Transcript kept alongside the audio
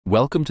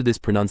Welcome to this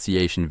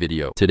pronunciation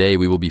video. Today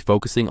we will be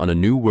focusing on a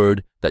new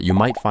word that you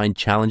might find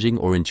challenging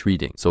or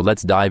intriguing. So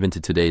let's dive into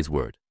today's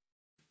word.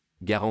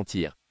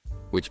 Garantir,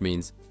 which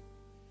means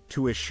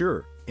to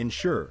assure,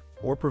 insure,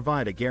 or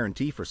provide a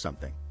guarantee for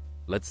something.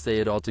 Let's say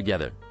it all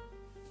together.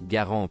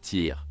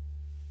 Garantir.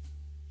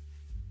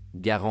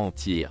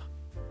 Garantir.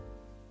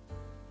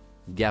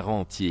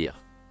 Garantir.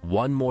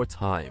 One more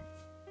time.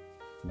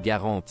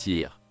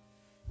 Garantir.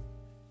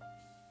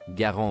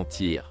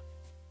 Garantir.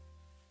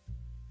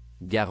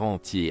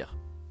 Garantir.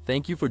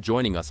 Thank you for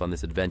joining us on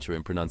this adventure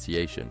in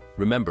pronunciation.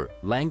 Remember,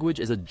 language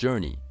is a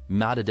journey,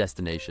 not a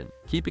destination.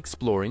 Keep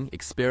exploring,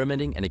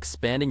 experimenting, and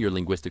expanding your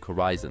linguistic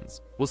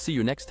horizons. We'll see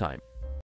you next time.